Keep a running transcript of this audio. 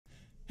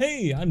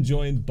Hey, I'm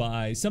joined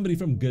by somebody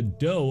from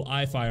Godot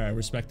iFire. I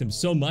respect him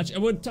so much.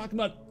 And we're talking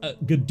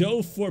about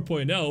Godot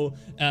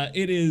 4.0.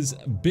 It is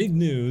big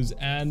news,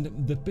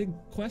 and the big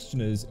question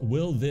is,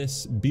 will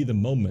this be the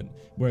moment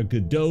where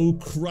Godot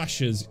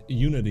crushes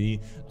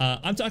Unity?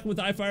 I'm talking with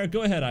iFire.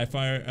 Go ahead,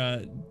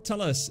 iFire.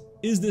 Tell us,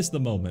 is this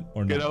the moment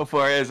or not? Godot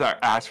 4 is our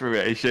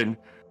aspiration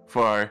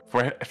for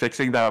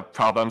fixing the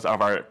problems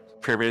of our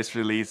previous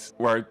release.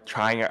 We're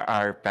trying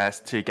our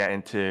best to get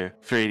into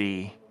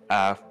 3D.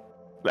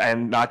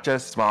 And not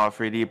just small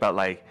 3D, but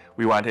like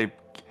we want to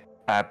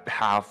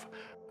have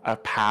a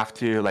path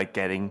to like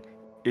getting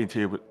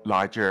into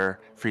larger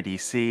 3D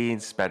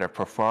scenes, better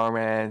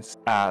performance.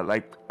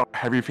 Like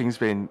everything's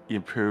been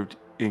improved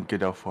in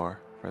Godot 4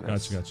 for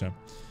this. Gotcha.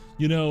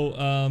 You know,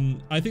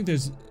 I think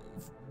there's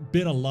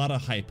been a lot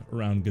of hype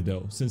around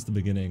Godot since the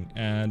beginning,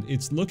 and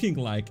it's looking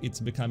like it's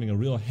becoming a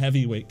real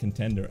heavyweight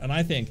contender. And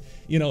I think,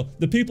 you know,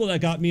 the people that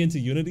got me into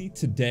Unity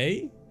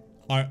today,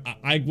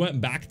 I went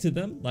back to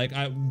them, like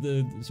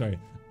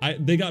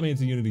they got me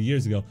into Unity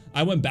years ago.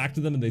 I went back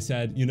to them and they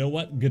said, you know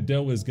what,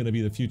 Godot is going to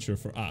be the future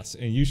for us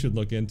and you should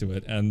look into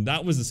it. And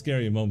that was a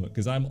scary moment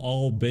because I'm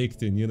all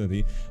baked in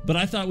Unity. But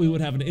I thought we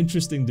would have an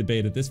interesting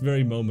debate at this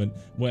very moment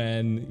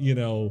when, you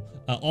know,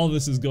 all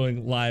this is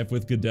going live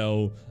with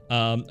Godot,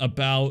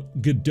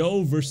 about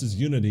Godot versus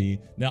Unity.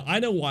 Now, I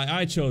know why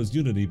I chose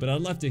Unity, but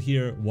I'd love to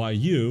hear why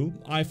you,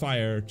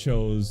 iFire,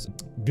 chose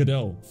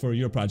Godot for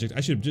your project.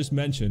 I should just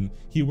mention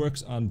he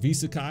works on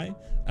Visakai,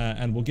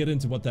 and we'll get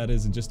into what that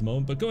is in just a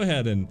moment. But go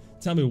ahead and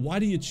tell me, why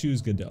do you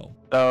choose Godot?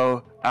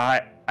 So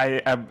I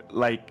am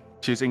like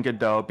choosing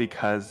Godot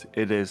because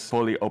it is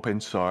fully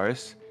open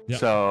source. Yep.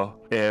 So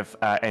if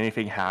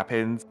anything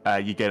happens,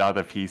 you get all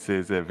the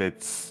pieces. If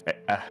it's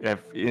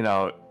if you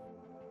know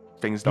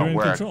things don't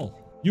work. Control.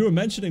 You were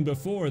mentioning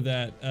before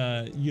that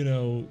you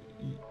know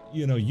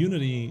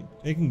Unity,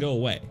 it can go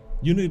away.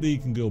 Unity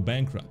can go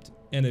bankrupt,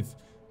 and if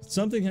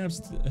something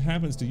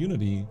happens to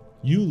Unity,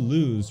 you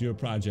lose your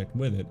project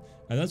with it.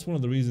 And that's one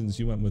of the reasons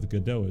you went with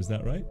Godot, is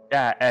that right?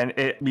 Yeah, and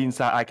it means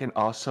that I can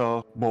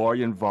also more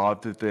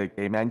involved with the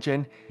game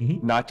engine,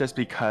 not just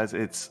because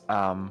it's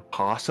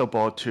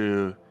possible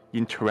to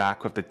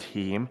interact with the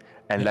team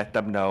and let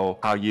them know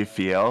how you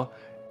feel.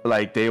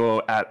 Like they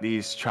will at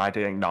least try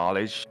to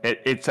acknowledge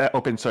it's an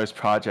open source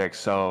project,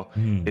 so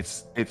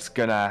it's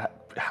gonna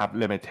have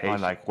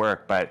limitations like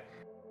work, but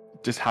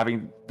just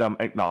having them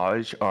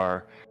acknowledge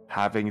or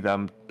having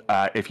them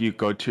if you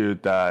go to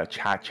the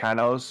chat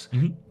channels,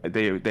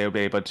 they'll be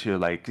able to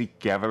like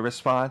give a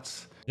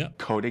response.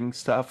 Coding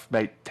stuff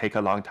might take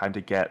a long time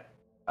to get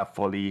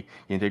fully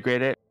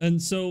integrated. And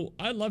so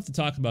I'd love to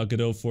talk about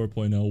Godot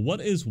 4.0.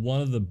 What is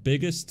one of the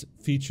biggest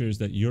features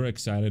that you're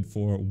excited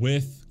for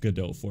with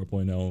Godot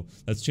 4.0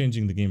 that's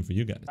changing the game for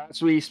you guys?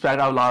 As we spend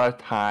a lot of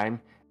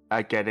time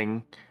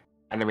getting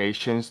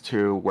animations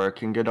to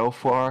work in Godot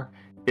 4,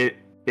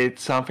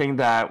 it's something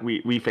that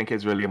we think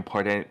is really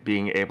important,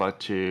 being able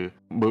to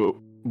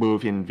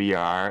move in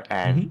VR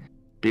and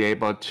be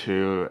able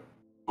to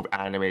move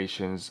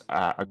animations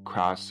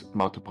across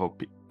multiple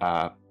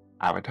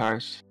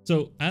avatars.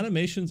 So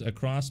animations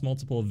across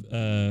multiple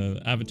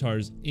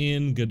avatars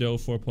in Godot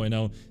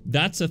 4.0,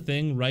 that's a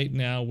thing right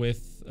now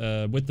with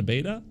the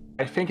beta?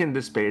 I think in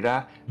this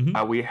beta,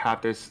 we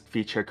have this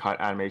feature called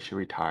animation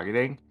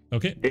retargeting.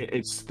 Okay.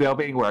 It's still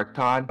being worked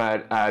on,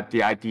 but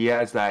the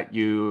idea is that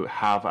you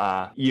have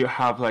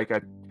like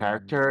a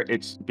character,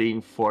 it's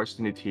being forced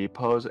into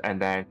T-pose, and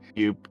then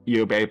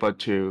you'll be able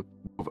to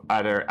move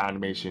other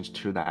animations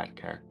to that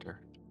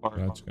character. Or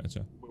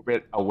Gotcha. move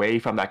it away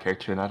from that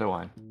character to another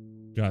one.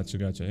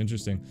 Gotcha.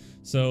 Interesting.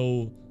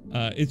 So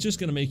it's just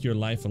going to make your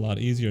life a lot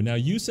easier. Now,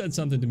 you said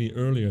something to me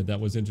earlier that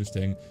was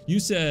interesting. You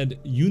said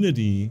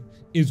Unity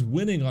is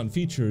winning on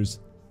features,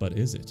 but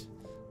is it?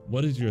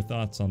 What is your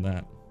thoughts on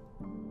that?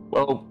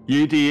 Well,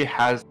 Unity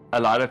has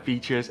a lot of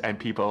features and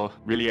people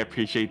really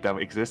appreciate them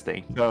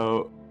existing.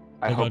 So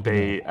I hope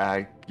they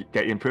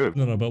get improved.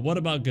 No, but what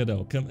about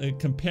Godot?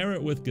 Compare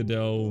it with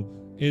Godot.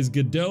 Is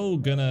Godot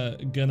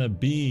gonna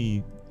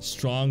be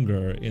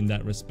stronger in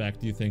that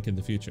respect, do you think, in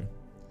the future?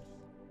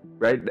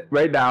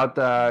 Right now,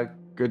 the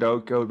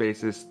Godot code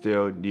base is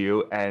still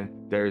new, and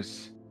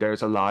there's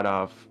a lot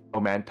of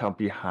momentum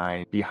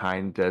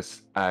behind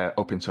this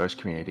open source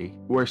community.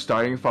 We're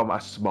starting from a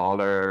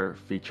smaller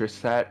feature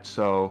set,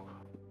 so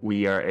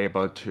we are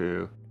able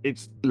to,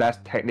 it's less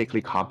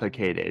technically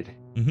complicated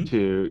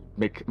to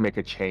make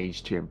a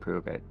change to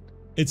improve it.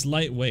 It's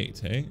lightweight,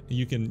 hey?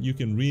 You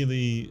can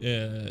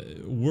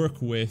really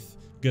work with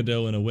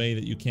Godot in a way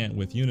that you can't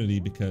with Unity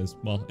because,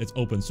 well, it's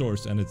open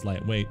source and it's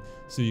lightweight,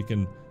 so you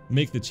can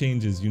make the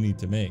changes you need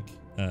to make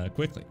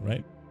quickly,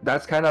 right?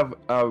 That's kind of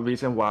a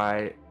reason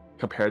why,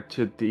 compared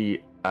to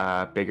the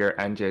bigger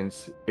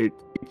engines,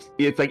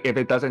 it's like if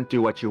it doesn't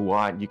do what you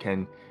want, you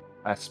can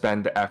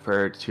spend the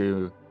effort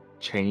to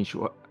change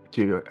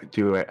to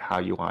do it how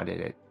you wanted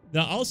it.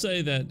 Now, I'll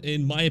say that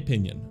in my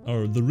opinion,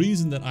 or the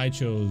reason that I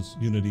chose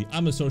Unity,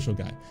 I'm a social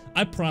guy.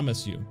 I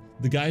promise you,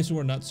 the guys who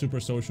are not super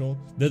social,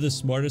 they're the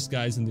smartest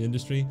guys in the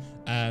industry,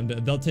 and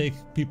they'll take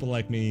people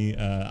like me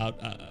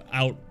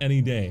out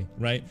any day,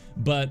 right?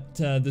 But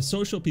the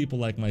social people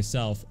like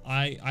myself,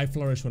 I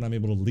flourish when I'm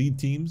able to lead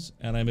teams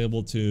and I'm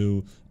able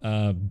to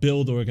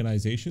build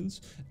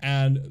organizations.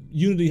 And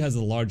Unity has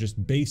the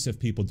largest base of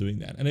people doing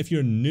that. And if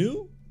you're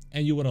new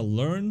and you want to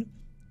learn,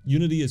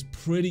 Unity is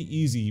pretty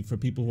easy for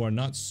people who are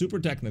not super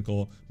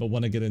technical but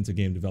want to get into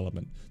game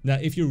development. Now,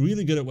 if you're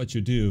really good at what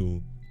you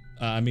do,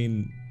 I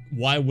mean,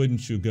 why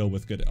wouldn't you go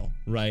with Godot,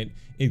 right?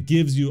 It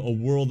gives you a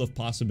world of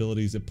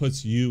possibilities. It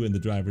puts you in the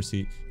driver's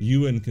seat,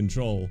 you in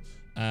control.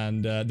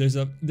 And there's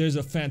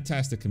a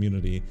fantastic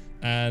community.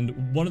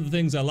 And one of the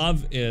things I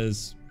love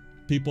is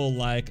people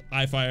like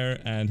iFire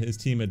and his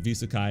team at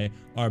Visakai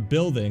are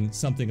building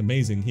something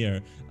amazing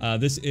here.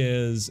 This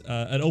is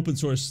an open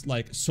source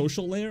like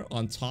social layer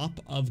on top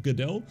of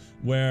Godot,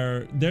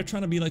 where they're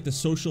trying to be like the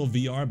social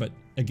VR, but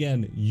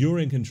again, you're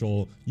in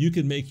control. You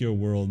can make your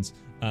worlds.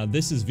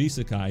 This is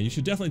Visakai. You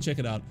should definitely check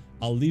it out.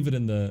 I'll leave it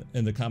in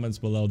the comments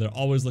below. They're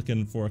always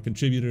looking for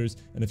contributors,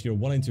 and if you're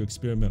wanting to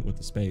experiment with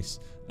the space,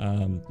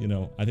 you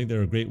know, I think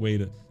they're a great way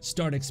to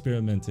start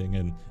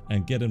experimenting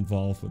and get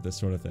involved with this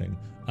sort of thing.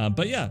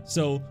 But yeah,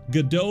 so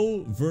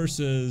Godot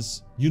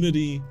versus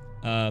Unity.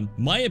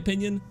 My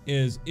opinion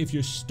is if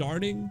you're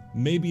starting,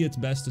 maybe it's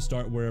best to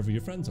start wherever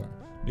your friends are,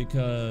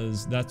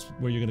 because that's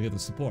where you're gonna get the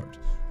support.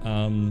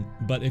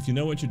 But if you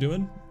know what you're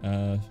doing,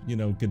 you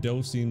know,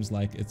 Godot seems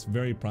like it's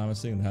very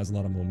promising and has a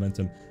lot of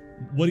momentum.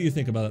 What do you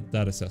think about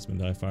that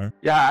assessment, iFire?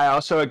 Yeah, I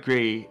also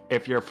agree.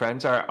 If your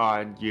friends are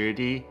on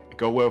Unity,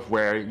 go with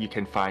where you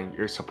can find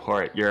your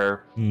support.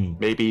 You're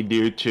maybe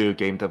new to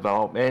game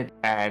development,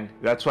 and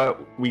that's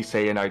what we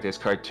say in our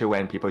Discord too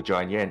when people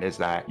join in, is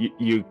that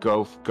you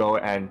go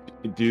and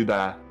do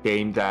the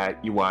game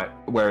that you want,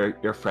 where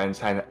your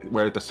friends and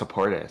where the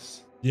support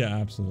is. Yeah,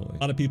 absolutely.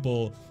 A lot of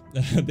people,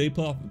 they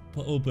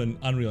open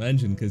Unreal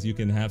Engine because you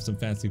can have some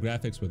fancy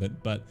graphics with it,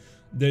 but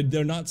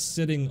they're not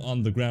sitting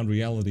on the ground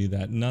reality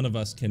that none of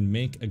us can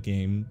make a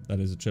game that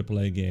is a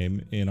AAA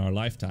game in our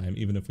lifetime,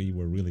 even if we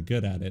were really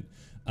good at it,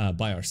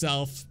 by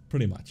ourselves,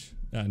 pretty much.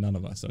 None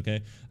of us,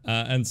 okay?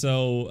 And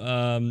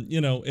so, you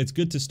know, it's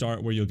good to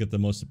start where you'll get the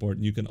most support,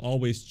 and you can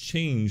always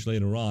change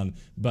later on,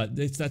 but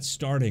it's that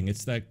starting,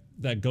 it's that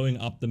going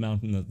up the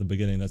mountain at the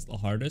beginning that's the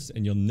hardest,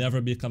 and you'll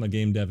never become a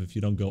game dev if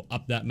you don't go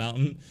up that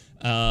mountain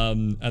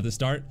at the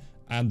start,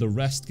 and the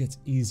rest gets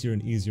easier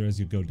and easier as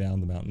you go down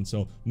the mountain.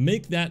 So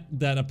make that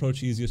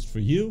approach easiest for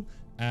you,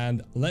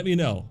 and let me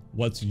know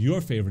what's your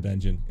favorite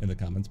engine in the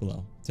comments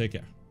below. Take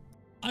care.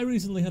 I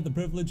recently had the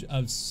privilege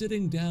of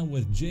sitting down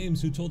with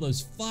James, who told us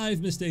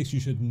 5 mistakes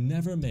you should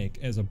never make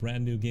as a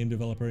brand new game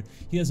developer.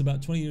 He has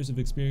about 20 years of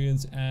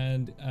experience,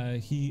 and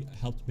he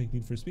helped make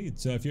Need for Speed.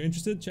 So if you're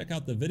interested, check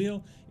out the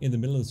video in the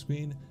middle of the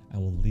screen. I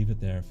will leave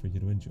it there for you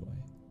to enjoy.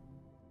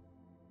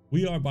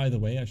 We are, by the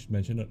way, I should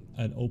mention,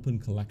 an open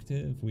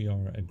collective. We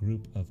are a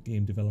group of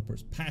game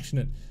developers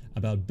passionate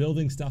about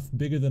building stuff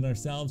bigger than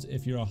ourselves.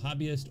 If you're a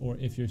hobbyist or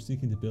if you're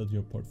seeking to build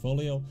your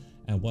portfolio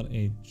and want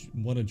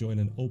to join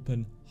an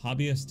open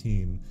hobbyist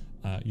team,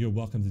 you're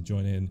welcome to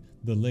join in.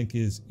 The link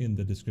is in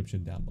the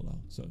description down below.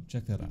 So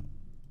check that out.